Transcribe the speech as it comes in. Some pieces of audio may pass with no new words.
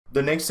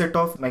The next set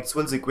of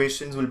Maxwell's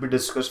equations will be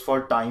discussed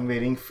for time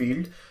varying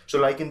field. So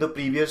like in the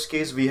previous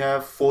case, we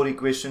have 4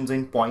 equations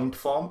in point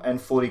form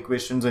and 4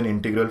 equations in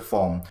integral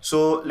form.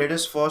 So let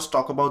us first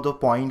talk about the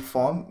point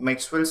form.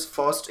 Maxwell's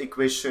first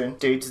equation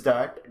states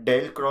that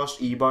del cross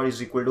E bar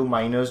is equal to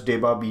minus d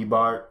bar B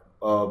bar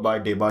by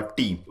d bar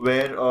t,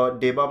 where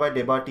d bar by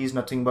d bar t is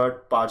nothing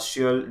but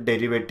partial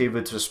derivative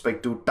with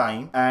respect to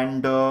time,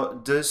 and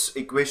this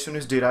equation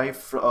is derived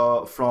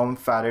from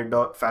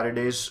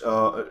Faraday's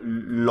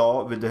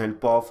law with the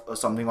help of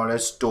something called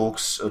as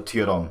Stokes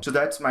theorem. So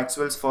that's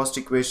Maxwell's first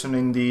equation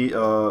in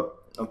the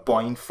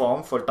point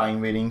form for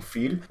time varying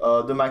field.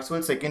 The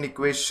Maxwell second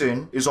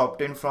equation is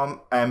obtained from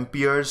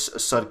Ampere's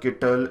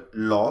circuital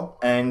law,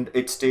 and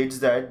it states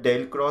that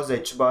del cross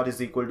h bar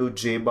is equal to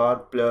j bar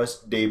plus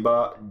d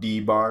bar d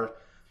bar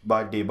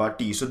by d bar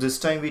t. So this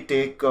time we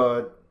take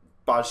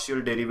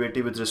partial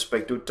derivative with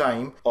respect to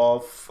time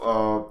of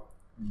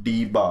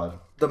d bar.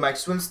 The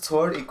Maxwell's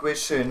third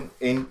equation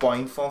in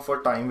point form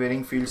for time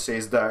varying field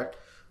says that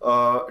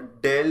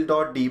del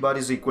dot d bar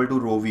is equal to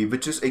rho v,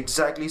 which is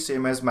exactly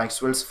same as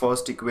Maxwell's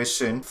first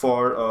equation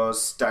for a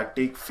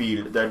static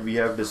field that we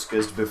have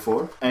discussed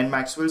before. And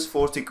Maxwell's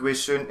fourth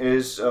equation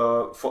is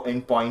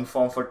in point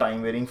form for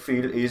time varying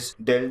field is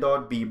del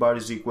dot b bar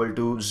is equal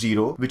to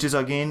 0, which is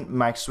again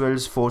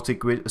Maxwell's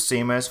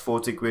same as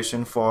fourth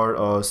equation for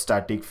a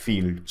static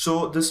field.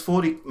 So this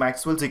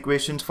Maxwell's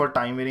equations for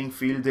time varying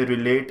field, they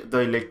relate the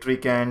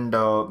electric and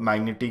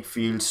magnetic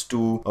fields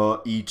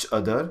to each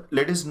other.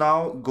 Let us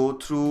now go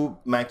through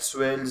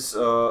Maxwell's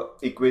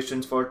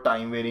equations for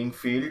time varying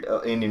field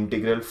in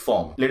integral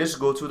form. Let us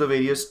go through the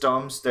various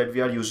terms that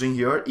we are using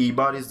here. E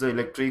bar is the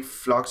electric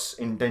flux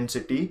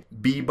intensity,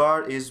 B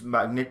bar is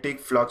magnetic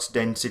flux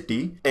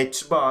density,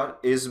 H bar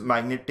is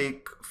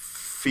magnetic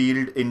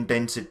field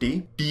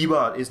intensity, D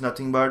bar is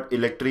nothing but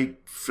electric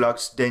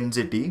flux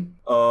density,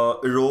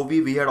 rho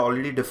v we had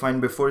already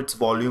defined before, it's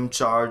volume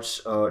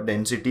charge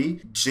density,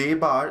 J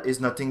bar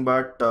is nothing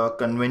but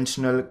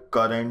conventional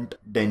current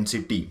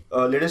density.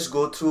 Let us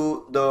go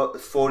through the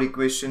 4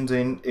 equations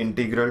in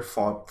integral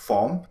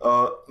form.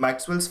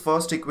 Maxwell's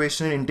first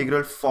equation in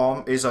integral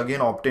form is again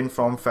obtained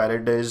from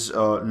Faraday's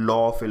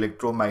law of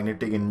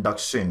electromagnetic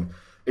induction.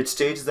 It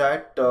states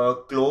that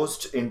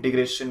closed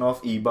integration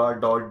of E bar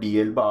dot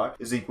dl bar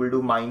is equal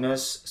to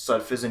minus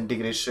surface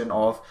integration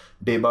of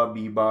d bar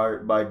b bar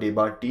by d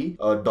bar t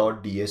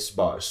dot ds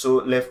bar. So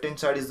left hand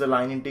side is the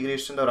line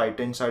integration, the right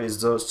hand side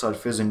is the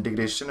surface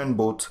integration, and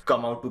both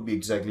come out to be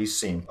exactly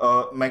same.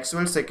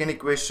 Maxwell's second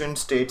equation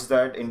states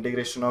that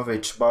integration of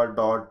h bar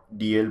dot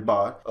dl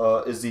bar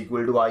is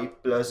equal to I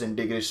plus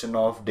integration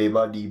of d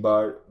bar d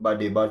bar by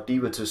d bar t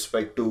with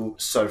respect to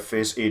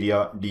surface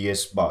area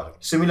ds bar.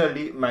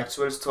 Similarly,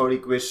 Maxwell's third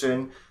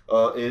equation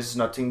is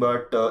nothing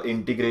but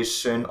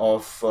integration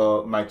of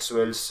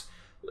Maxwell's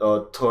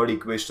third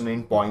equation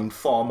in point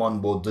form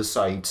on both the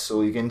sides.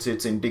 So you can say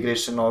it's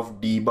integration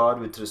of d bar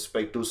with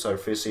respect to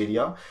surface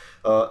area,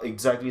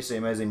 exactly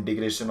same as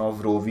integration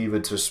of rho v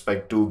with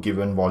respect to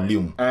given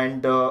volume.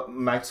 And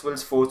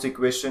Maxwell's fourth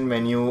equation,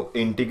 when you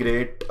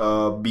integrate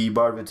b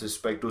bar with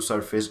respect to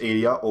surface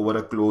area over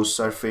a closed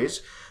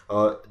surface,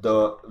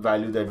 the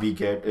value that we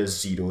get is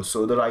 0.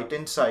 So the right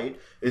hand side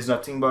is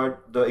nothing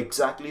but the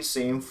exactly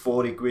same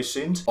 4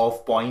 equations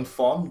of point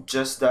form,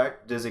 just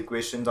that these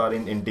equations are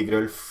in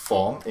integral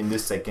form in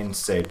this second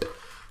set.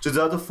 So these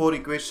are the 4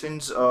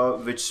 equations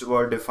which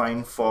were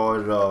defined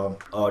for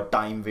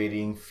time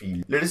varying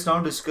field. Let us now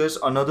discuss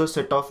another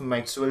set of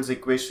Maxwell's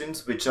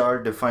equations which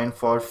are defined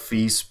for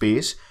free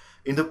space.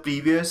 In the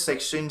previous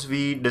sections,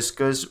 we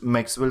discussed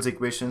Maxwell's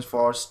equations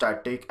for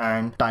static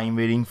and time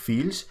varying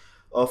fields.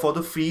 For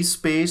the free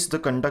space, the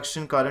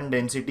conduction current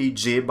density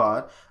J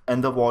bar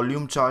and the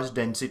volume charge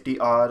density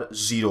are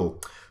 0.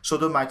 So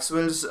the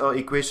Maxwell's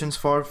equations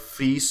for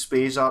free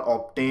space are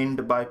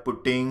obtained by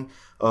putting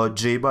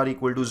J bar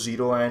equal to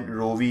 0 and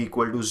rho v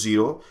equal to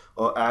 0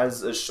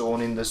 as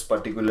shown in this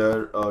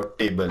particular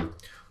table.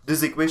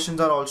 These equations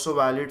are also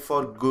valid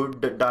for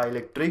good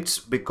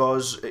dielectrics,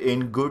 because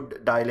in good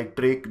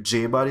dielectric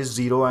J bar is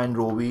 0 and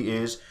rho v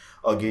is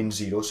again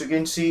 0. So you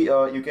can see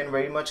you can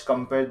very much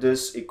compare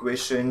this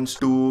equations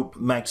to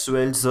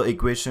Maxwell's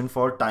equation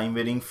for time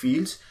varying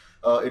fields.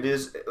 It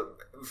is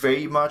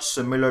very much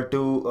similar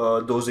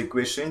to those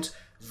equations.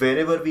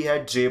 Wherever we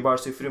had J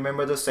bars, if you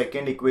remember the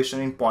second equation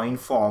in point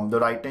form, the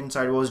right hand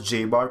side was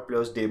J bar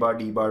plus d bar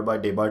d bar by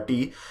d bar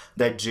t,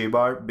 that J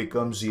bar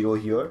becomes 0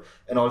 here,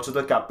 and also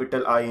the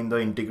capital I in the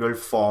integral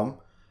form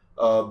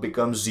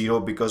becomes 0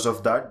 because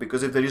of that,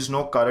 because if there is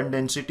no current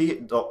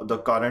density,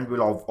 the current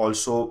will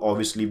also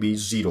obviously be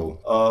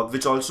 0,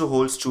 which also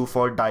holds true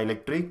for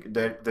dielectric,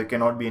 that there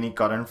cannot be any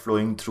current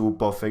flowing through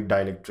perfect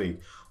dielectric.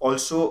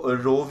 Also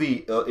rho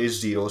v is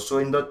 0. So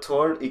in the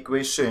third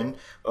equation,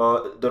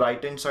 the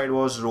right hand side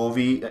was rho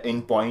v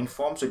in point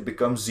form, so it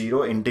becomes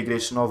 0.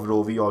 Integration of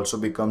rho v also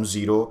becomes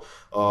 0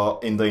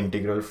 in the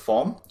integral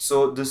form.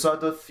 So these are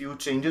the few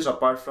changes.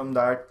 Apart from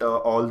that,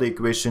 all the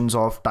equations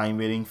of time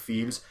varying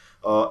fields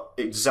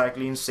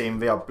exactly in same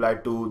way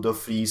applied to the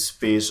free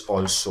space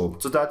also.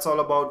 So that's all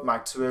about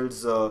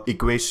Maxwell's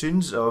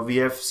equations. We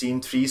have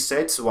seen three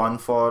sets: one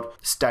for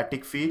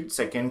static field,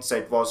 second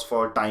set was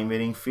for time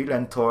varying field,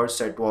 and third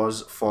set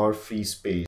was for free space.